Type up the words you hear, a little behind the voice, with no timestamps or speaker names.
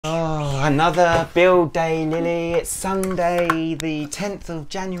Oh, another build day, Lily. It's Sunday, the 10th of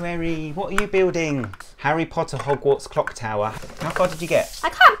January. What are you building? Harry Potter Hogwarts Clock Tower. How far did you get? I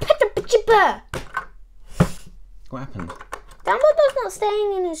can't put the picture. What happened? Dumbledore's not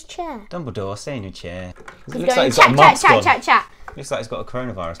staying in his chair. Dumbledore, stay in your chair. He's looks like he's got a mask on. Looks like he's got a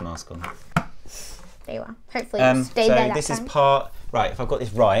coronavirus mask on. There you are. Hopefully you stay there that this time. is part... Right, if I've got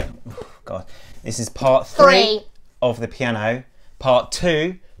this right... Oh, God. This is part 3 of the piano. Part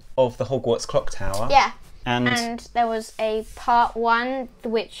 2 of the Hogwarts Clock Tower. Yeah. And there was a part 1,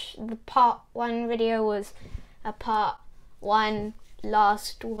 which the part 1 video was a part 1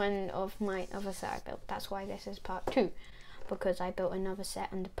 last one of my other set I built. That's why this is part 2. Because I built another set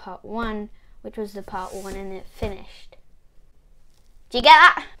under part 1, which was the part 1 and it finished. Do you get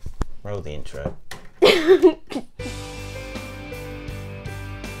that? roll the intro.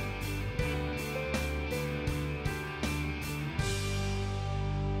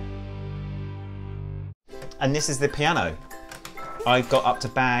 And this is the piano. I got up to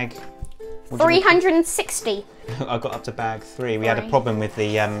bag... 360. I got up to bag 3. We had a problem with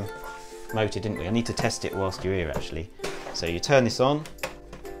the motor, didn't we? I need to test it whilst you're here, actually. So you turn this on.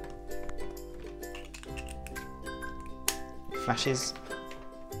 It flashes.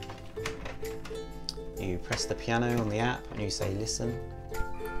 You press the piano on the app and you say listen.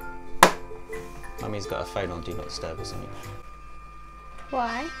 Mummy's got a phone on Do Not Disturb or something.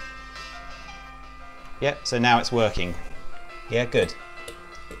 Why? Yep, so now it's working. Yeah, good.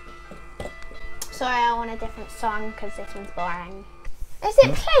 Sorry, I want a different song because this one's boring. Is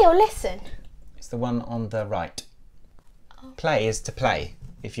it play or listen? It's the one on the right. Oh. Play is to play,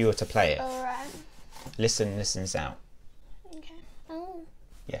 if you were to play it. Alright. Listen, listens out. Okay. Oh.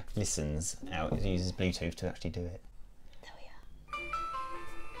 Yeah, listens out. It uses Bluetooth to actually do it. There we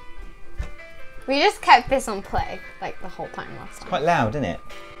are. We just kept this on play, like the whole time last time. It's quite loud, isn't it?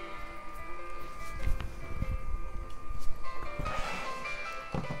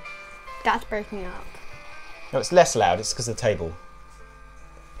 That's breaking up. No, it's less loud. It's because of the table.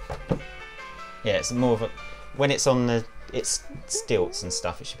 Yeah, it's more of a... When it's on the... It's stilts and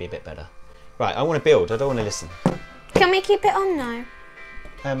stuff, it should be a bit better. Right, I want to build. I don't want to listen. Can we keep it on now?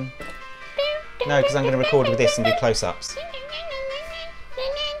 No, because I'm going to record with this and do close-ups.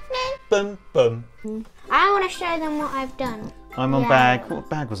 Boom, boom. I want to show them what I've done. I'm on bag... What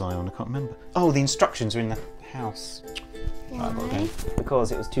bag was I on? I can't remember. Oh, the instructions are in the house. Why? Right,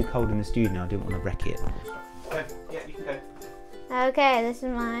 because it was too cold in the studio and I didn't want to wreck it. Yeah, you can go. Okay, this is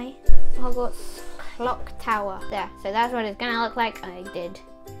my Hogwarts Clock Tower. There, so that's what it's gonna look like. I did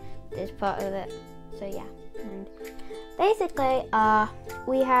this part of it. So yeah, and basically,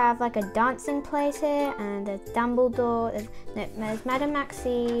 we have like a dancing place here, and there's Dumbledore, there's Madame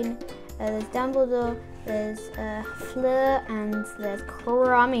Maxine, there's Dumbledore, there's Fleur, and there's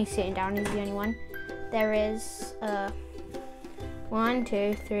Crummy sitting down. He's the only one. There is 1,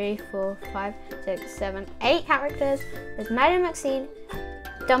 2, 3, 4, 5, 6, 7, 8 characters. There's Madame Maxine,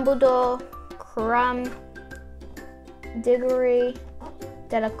 Dumbledore, Crumb, Diggory,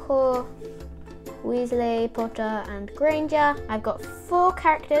 Delacour, Weasley, Potter, and Granger. I've got 4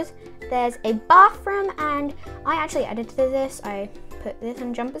 characters. There's a bathroom, and I actually edited this. I put this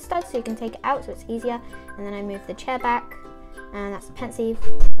on jumper studs so you can take it out so it's easier. And then I moved the chair back, and that's the pensieve.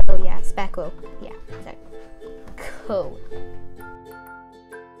 Oh yeah, speckle. Yeah, so cool.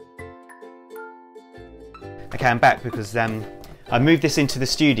 Okay, I'm back because I moved this into the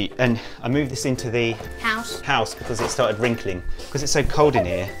studio and I moved this into the house because it started wrinkling. Because it's so cold in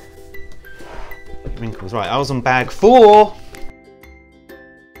here. It wrinkles. Right, I was on bag 4.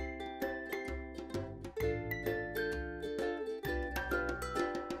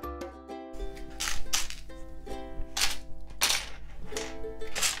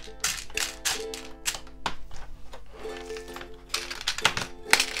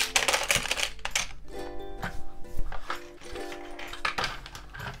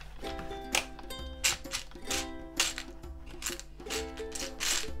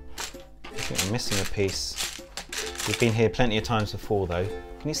 I'm missing a piece. We've been here plenty of times before though.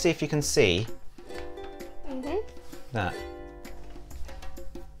 Can you see if you can see that?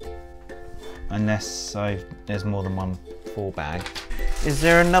 Unless there's more than one 4 bag. Is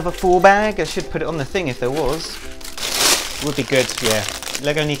there another 4 bag? I should put it on the thing if there was. It would be good, yeah.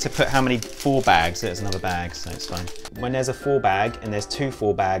 Lego need to put how many 4 bags. There's another bag, so it's fine. When there's a 4 bag and there's 2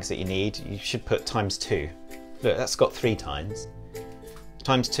 4 bags that you need, you should put times 2. Look, that's got 3 times.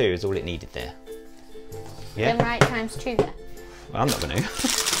 Times 2 is all it needed there. Yeah? Then write times 2 there. Well, I'm not going to.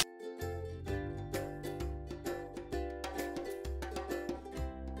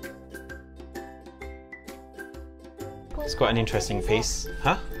 quite an interesting piece.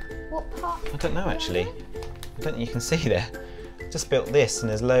 Huh? What part? I don't know actually. I don't think you can see there. Just built this and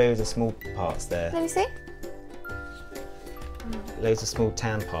there's loads of small parts there. Let me see. Loads of small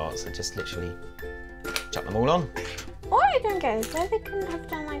tan parts. I just literally chuck them all on. What I don't get is why they couldn't have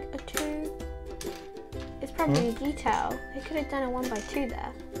done like a 2. It's probably a detail. They could have done a 1x2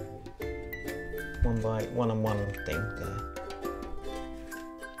 there. 1x1 thing there.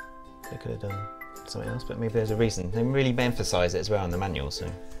 They could have done something else, but maybe there's a reason. They really emphasise it as well in the manual,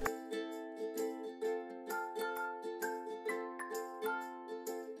 so.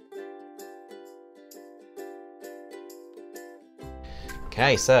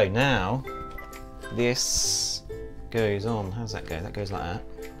 Okay, so now this goes on. How's that go? That goes like that.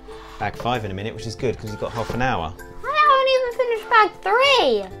 Bag 5 in a minute, which is good because you've got half an hour. I haven't even finished bag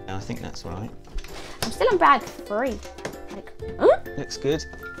 3. I think that's right. I'm still on bag 3. Like, huh? Looks good.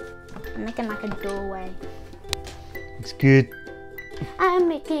 I'm making like a doorway. Looks good. I'm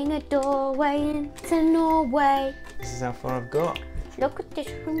making a doorway into Norway. This is how far I've got. Look at this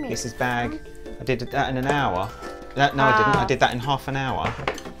for me. This is bag. I did that in an hour. No, I didn't. I did that in half an hour.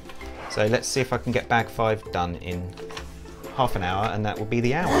 So let's see if I can get bag 5 done in half an hour, and that will be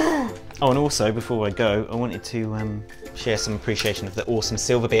the hour. Oh, and also before I go, I wanted to share some appreciation of the awesome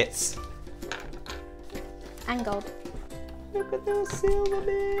silver bits. And gold. Look at those silver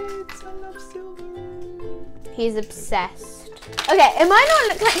bits. I love silver. He's obsessed. Okay, it might not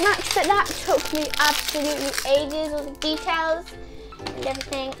look like much, but that took me absolutely ages. All the details and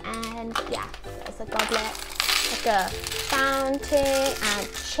everything, and yeah, there's a goblet, like a fountain, and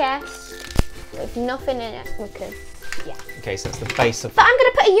a chest with nothing in it because, yeah. Okay, so that's the base of. But I'm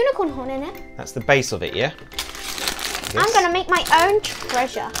gonna put a unicorn horn in it. That's the base of it, yeah. I'm gonna make my own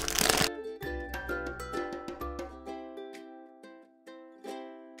treasure.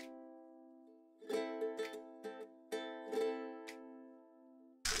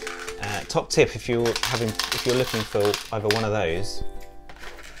 Top tip if you're looking for either one of those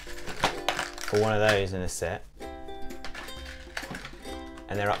or one of those in a set,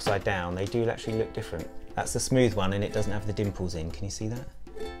 and they're upside down, they do actually look different. That's the smooth one and it doesn't have the dimples in. Can you see that?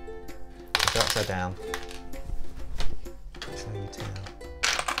 If they're upside down, I'll show you too.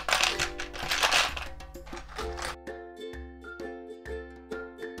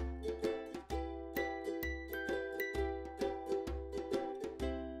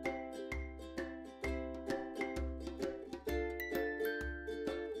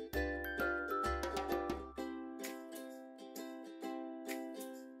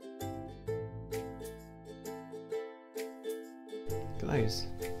 Those.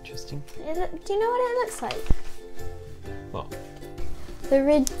 Interesting. Do you know what it looks like? What? The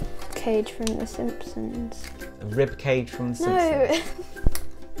rib cage from The Simpsons. A rib cage from The Simpsons?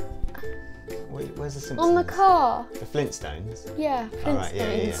 No. Where's The Simpsons? On the car. The Flintstones? Yeah, Flintstones. Oh, right, yeah.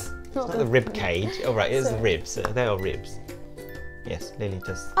 It's not the rib cage. Oh right, it is the ribs. They are ribs. Yes, Lily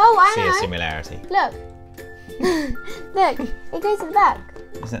does see a similarity. Look. Look, it goes to the back.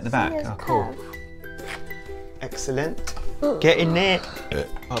 Is that the back? Oh, cool. Excellent. Get in there.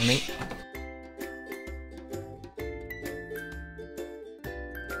 Pardon me.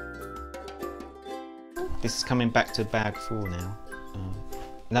 This is coming back to bag 4 now.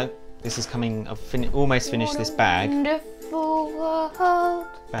 No, this is coming. I've almost finished this bag. Wonderful world.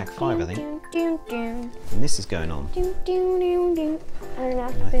 Bag 5, I think. Dun, dun, dun. And this is going on. Dun, dun, dun, dun. And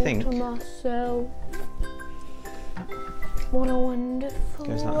I think to myself, what a wonderful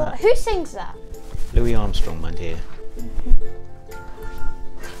Goes like world. that. Who sings that? Louis Armstrong, my dear. And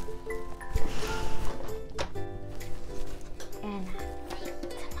I think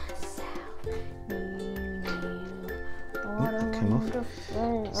to myself, what a Came off.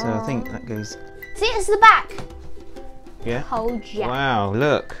 wonderful So I think that goes. See, it's the back. Yeah. Hold ya. Wow,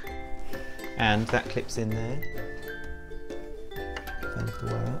 look. And that clips in there. If I lift the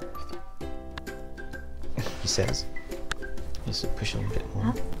wire up. He says. Just push on a bit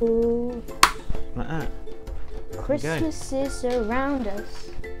more. Ooh. Like that. Christmas is around us.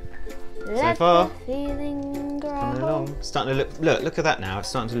 So far, the feeling grow. coming along. Starting to look at that now. It's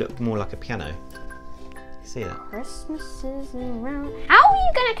starting to look more like a piano. You see that? Christmas is around. How are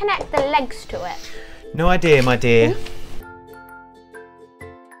you going to connect the legs to it? No idea, my dear.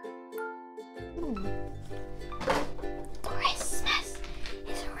 Christmas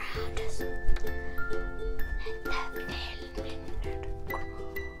is around us. Let the feeling grow.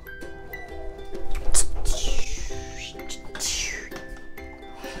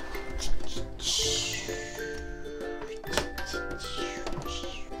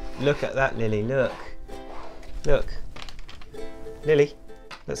 Look at that, Lily. Look. Look. Lily,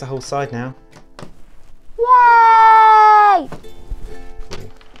 that's the whole side now. Yay!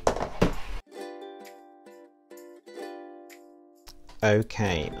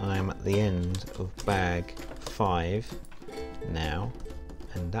 Okay, I'm at the end of bag 5 now,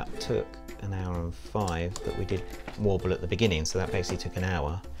 and that took an hour and 5, but we did warble at the beginning, so that basically took an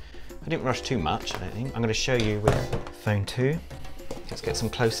hour. I didn't rush too much, I don't think. I'm going to show you with phone 2. Let's get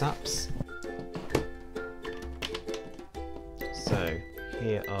some close-ups. So,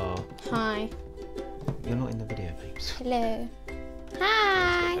 here are... Hi. You're not in the video, babes. Hello.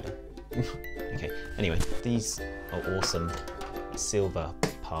 Hi. Okay, anyway, these are awesome silver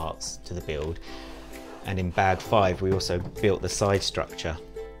parts to the build. And in bag 5, we also built the side structure.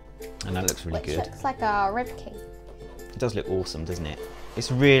 And that looks really good. Looks like a ribcage. It does look awesome, doesn't it?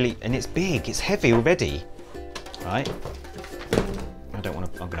 It's really, and it's big, it's heavy already, right? I don't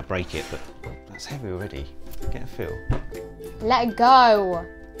want to, I'm going to break it, but that's heavy already. Get a feel. Let it go.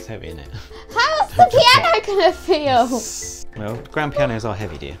 It's heavy, isn't it? How's the piano going to feel? Well, grand pianos are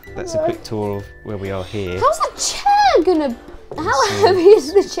heavy, dear. That's a quick tour of where we are here. How's the chair going to, how heavy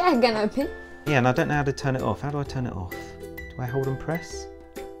is the chair going to be? Yeah, and I don't know how to turn it off. How do I turn it off? Do I hold and press?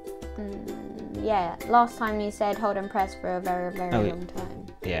 Yeah, last time you said hold and press for a very, very long time.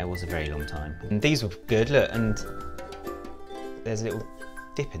 Yeah, it was a very long time. And these were good, look, and there's a little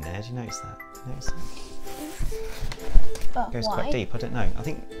dip in there. Did you notice that? It goes quite deep, I don't know. I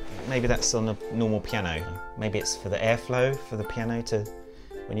think maybe that's on a normal piano. Maybe it's for the airflow for the piano to,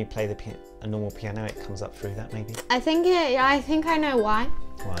 when you play a normal piano, it comes up through that maybe. I think I know why.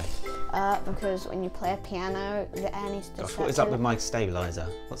 Why? Because when you play a piano, the air needs to Gosh, what is up with my stabiliser?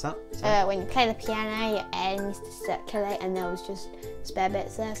 What's that? When you play the piano, your air needs to circulate, and there was just spare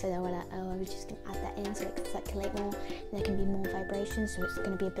bits there, so they were like, oh, I was just going to add that in so it can circulate more, and there can be more vibrations, so it's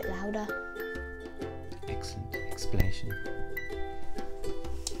going to be a bit louder. Excellent explanation.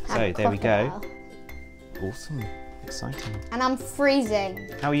 So there we go. Awesome, exciting. And I'm freezing.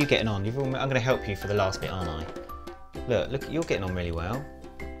 How are you getting on? I'm going to help you for the last bit, aren't I? Look, you're getting on really well.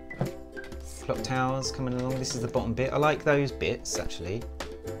 Clock towers coming along. This is the bottom bit. I like those bits actually.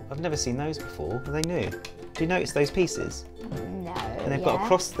 I've never seen those before. Are they new? Do you notice those pieces? No. And they've got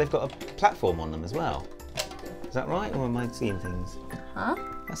they've got a platform on them as well. Is that right, or am I seeing things? Huh?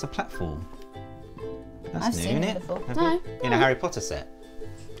 That's a platform. That's I've new, seen isn't it it? before. No. In a Harry Potter set.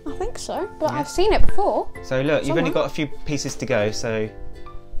 I think so, but I've seen it before. So look, you've only got a few pieces to go, so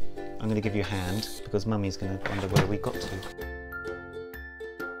I'm going to give you a hand because Mummy's going to wonder where we got to.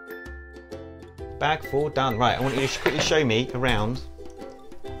 Bag 4 done. Right, I want you to quickly show me around.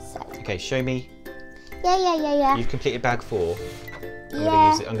 Okay, show me. Yeah. You've completed bag 4.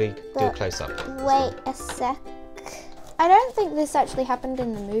 I'm going to do a close up. Wait a sec. I don't think this actually happened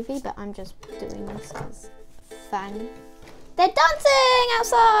in the movie, but I'm just doing this because fun. They're dancing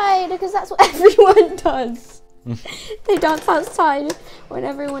outside because that's what everyone does. They dance outside when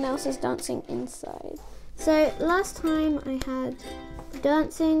everyone else is dancing inside. So last time I had the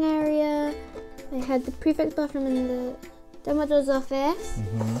dancing area, I had the prefect's bathroom and the Dumbledore's office,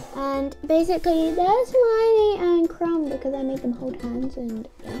 and basically there's Hermione and Crumb because I made them hold hands and...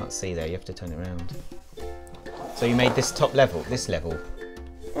 I can't see there, you have to turn it around. So you made this top level, this level?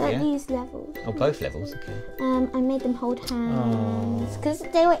 These levels. Oh, both levels, okay. I made them hold hands because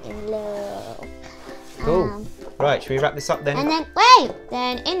they were in love. Cool. Right, should we wrap this up then? And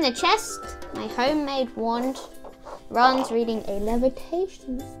then in the chest, my homemade wand, Ron's reading a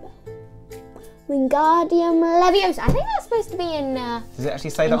levitation spell. Wingardium Leviosa. I think that's supposed to be in Does it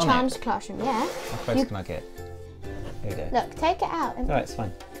actually say that on it? Charms Classroom, yeah. How close can I get? Here we go. Look, take it out. All right, it's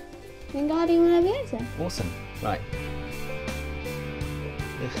fine. Wingardium Leviosa. Awesome. Right.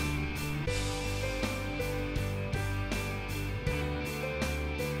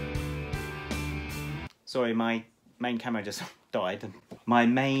 Sorry, my main camera just died. My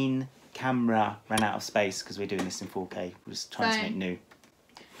main camera ran out of space because we're doing this in 4K. We're just trying to make new,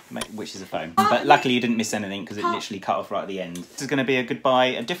 which is a phone. But luckily you didn't miss anything because it literally cut off right at the end. This is going to be a goodbye,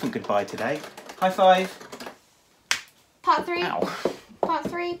 a different goodbye today. High five. Part 3. Ow. Part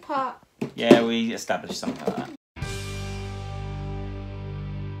 3, part... Yeah, we established something like that.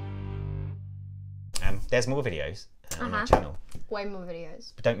 There's more videos on our channel. Way more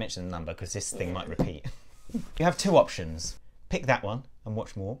videos. But don't mention the number because this thing might repeat. You have 2 options. Pick that one and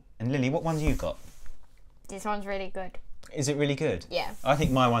watch more. And Lily, what one you got? This one's really good. Is it really good? Yeah. I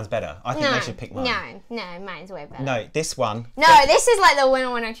think my one's better. I think they should pick mine. No, mine's way better. No, this one. No, this is like the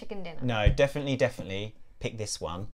winner chicken dinner. No, definitely pick this one.